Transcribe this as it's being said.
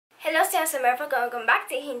Hello, students of Merfolk, welcome back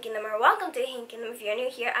to Hint Kingdom, or welcome to Hint Kingdom. If you're new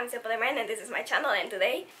here, I'm Simple Man and this is my channel, and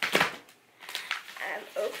today I'm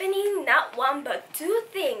opening not one but two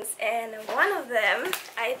things, and one of them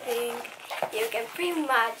I think you can pretty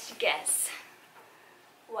much guess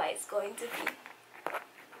what it's going to be.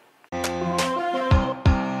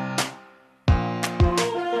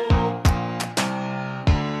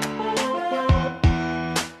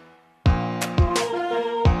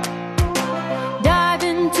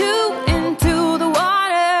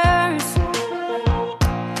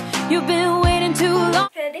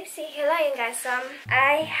 Guys,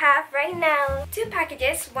 I have right now two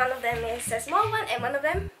packages. One of them is a small one and one of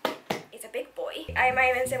them is a big boy. I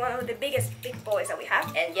might even say one of the biggest big boys that we have.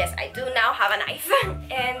 And yes, I do now have a knife.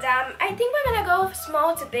 And I think we're gonna go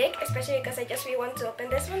small to big, especially because I just really want to open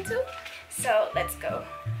this one too. So let's go.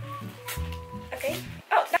 Okay.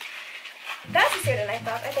 Oh, that's easier than I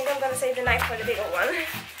thought. I think I'm gonna save the knife for the bigger one.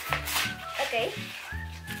 Okay.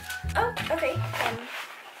 Oh, okay.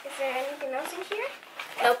 Is there anything else in here?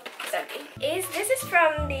 Nope, it's empty. This is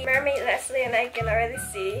from the Mermaid Leslie, and I can already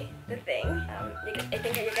see the thing. I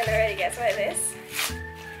think you can already guess what it is.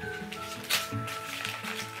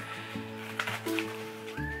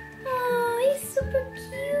 Oh, he's super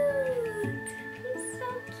cute. He's so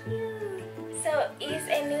cute. So it's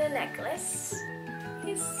a new necklace.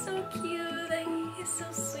 He's so cute. He's so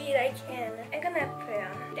sweet. I'm gonna put it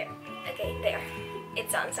on there. Okay, there.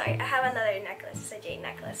 It's on, sorry. I have another necklace. It's a jade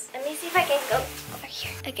necklace. Let me see if I can go over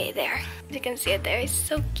here. Okay, there. You can see it there. It's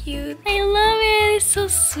so cute. I love it. It's so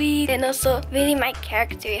sweet. And also, really my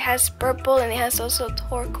character. It has purple and it has also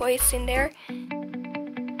turquoise in there.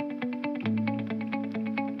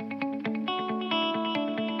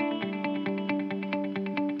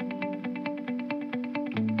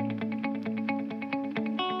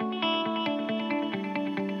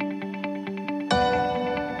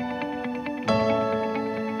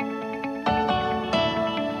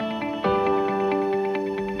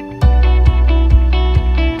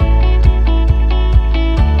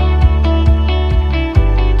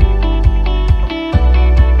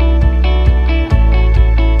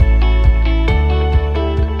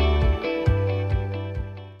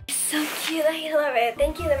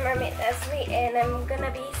 Thank you, the Mermaid Leslie, and I'm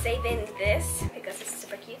gonna be saving this because it's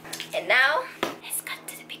super cute. And now, let's cut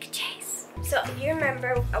to the big chase. So if you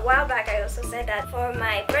remember, a while back I also said that for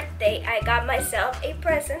my birthday I got myself a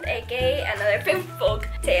present, aka another Finfolk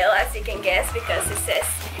tail, as you can guess, because it says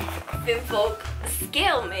Finfolk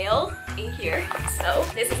scale mail in here. So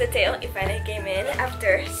this is a tail. It finally came in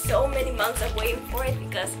after so many months of waiting for it,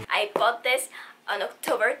 because I bought this on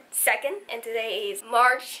October 2nd and today is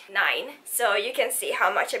March 9, so you can see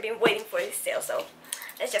how much I've been waiting for this sale. So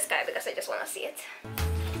let's just cut it because I just want to see it.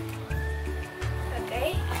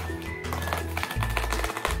 Okay.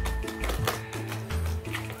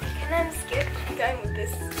 And I'm scared of going with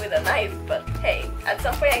this with a knife, but hey, at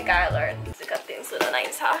some point I gotta learn to cut things with a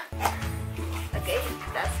knife, huh? Okay,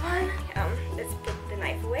 that's one. Let's put the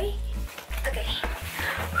knife away. Okay.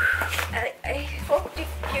 I hope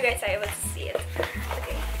you guys are able to see it.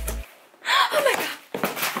 Okay. Oh my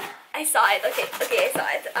god! I saw it. Okay, I saw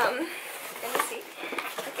it. Let me see.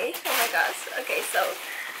 Okay, oh my gosh. Okay, so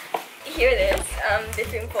here it is. The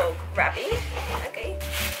Finfolk wrapping. Okay.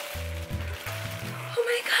 Oh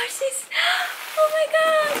my gosh, oh my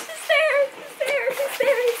gosh, it's there. It's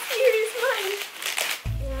here, it's mine.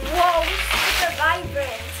 Whoa, it's super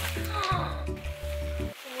vibrant.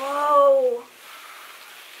 Whoa.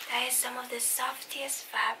 That is some of the softest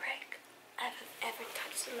fabric I've ever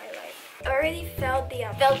touched in my life. I already felt the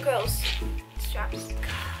Velcro straps.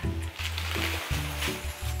 God.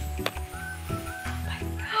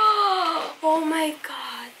 Oh my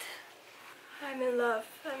god. I'm in love.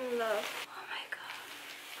 Oh my god.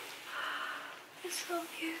 It's so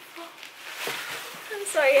beautiful. I'm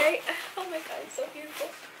sorry. Oh my god, it's so beautiful.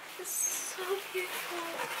 It's so beautiful.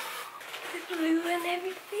 The blue and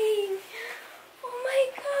everything. Oh my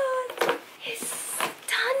god, it's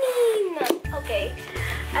stunning. Okay,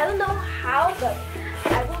 I don't know how, but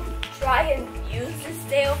I will try and use this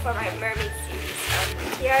tail for my Mermaid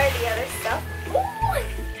series. Here are the other stuff.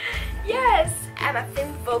 Ooh, yes, I'm a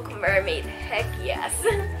Finfolk mermaid. Heck yes. So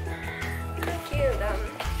cute.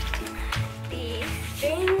 The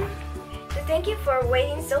string. So thank you for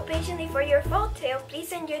waiting so patiently for your fall tail. Please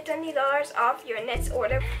send your $20 off your next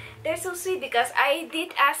order. They're so sweet because I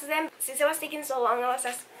did ask them, since it was taking so long,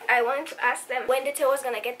 I wanted to ask them when the tail was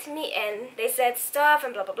gonna get to me, and they said stuff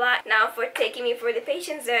and blah blah blah. Now for taking me for the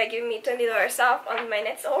patience, they're giving me $20 off on my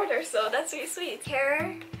next order, so that's really sweet.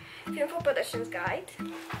 Here, Finfolk Productions Guide,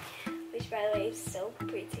 which by the way is so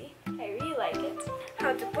pretty. I really like it.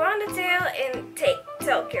 How to put on the tail and take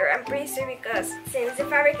tail care. I'm pretty sure because since the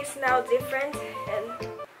fabric is now different and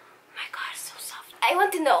oh my god, it's so soft. I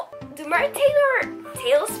want to know, do Mermaid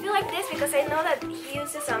tails feel like this? Because I know that he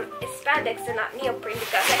uses spandex and not neoprene,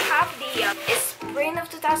 because I have the spring of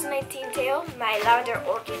 2019 tail, my lavender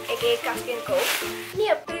orchid aka Caspian Gold.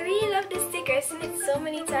 Neoprene. I really love this sticker. I've seen it so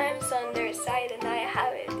many times on their site and I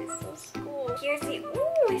have it. It's so cool. Here's the,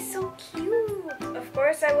 ooh, it's so cute. Of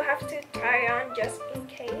course I will have to try on just in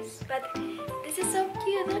case, but this is so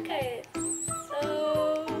cute. Look at it.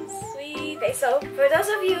 So sweet. Okay, so for those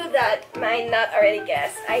of you that might not already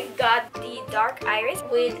guess, I got the dark iris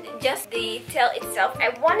with just the tail itself. I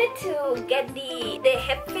wanted to get the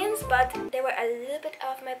hip fins, but they were a little bit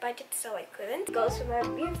off my budget, so I couldn't. It goes from a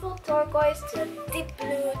beautiful turquoise to a deep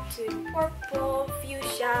blue to purple,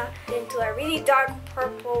 fuchsia, then to a really dark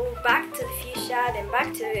purple, back to the fuchsia, then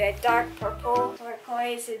back to a dark purple,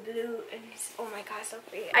 turquoise, blue, and it's, oh my god, so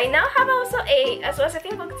pretty. I now have also as well as a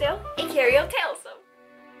Finfolk tail, a carrier tail, so.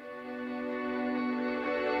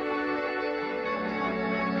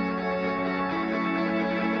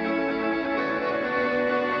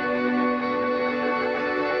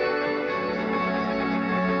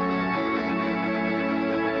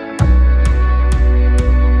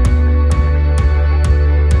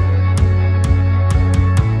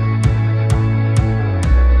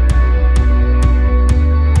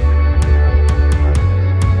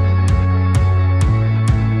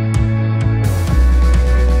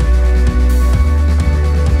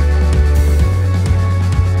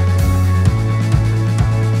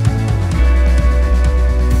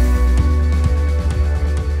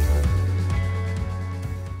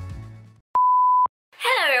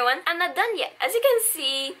 I'm not done yet. As you can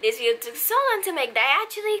see, this video took so long to make that I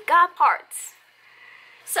actually got parts.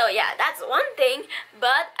 So yeah, that's one thing,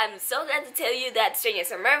 but I'm so glad to tell you that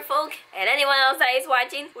Strangers and Merfolk and anyone else that is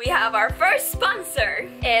watching, we have our first sponsor.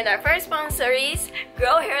 And our first sponsor is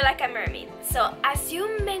Grow Hair Like a Mermaid. So as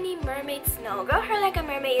you many mermaids know, Grow Hair Like a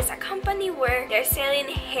Mermaid is a company where they're selling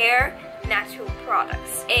hair natural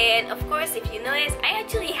products. And of course, if you notice, I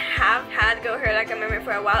actually have had Grow Hair Like a Mermaid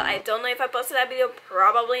for a while. I don't know if I posted that video,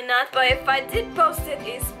 probably not, but if I did post it,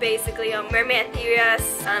 it's basically a Mermaid Etherea's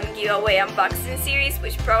giveaway unboxing series,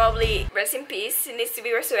 which probably, rest in peace, it needs to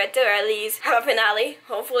be resurrected or at least have a finale.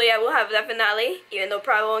 Hopefully I will have that finale, even though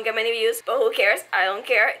probably won't get many views, but who cares? I don't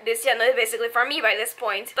care. This channel is basically for me by this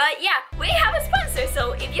point. But yeah, we have a sponsor,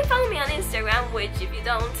 so if you follow me on Instagram, which if you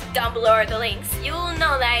don't, down below are the links, you'll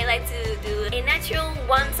know that I like to do a natural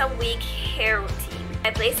once a week hair routine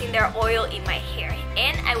by placing their oil in my hair,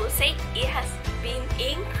 and I will say it has been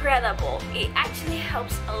incredible. It actually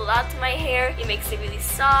helps a lot to my hair. It makes it really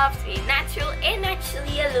soft, really natural, and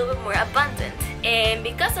actually a little bit more abundant. And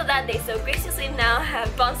because of that, they so graciously now have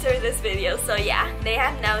sponsored this video. So yeah, they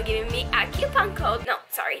have now given me a discount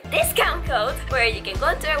code where you can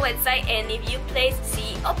go to their website, and if you place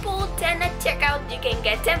COPOL10 at checkout, you can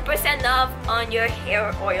get 10% off on your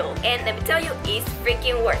hair oil. And let me tell you, it's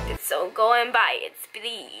freaking worth it. So go and buy it,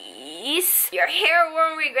 please. Your hair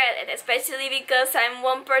won't regret it, especially because I'm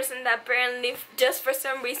one person that apparently just for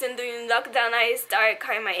some reason during lockdown I started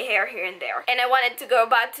cutting my hair here and there, and I wanted to go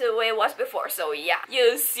back to the way it was before. So yeah,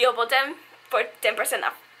 use COPOL10 for 10%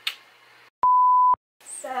 off.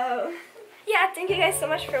 So yeah, thank you guys so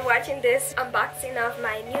much for watching this unboxing of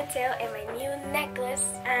my new tail and my new necklace.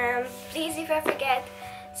 Please, if I forget,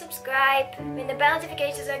 subscribe, ring the bell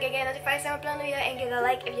notifications so you can get notified when I upload a video, and give a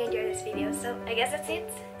like if you enjoyed this video. So I guess that's it.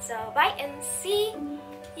 So bye and see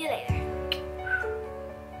you later.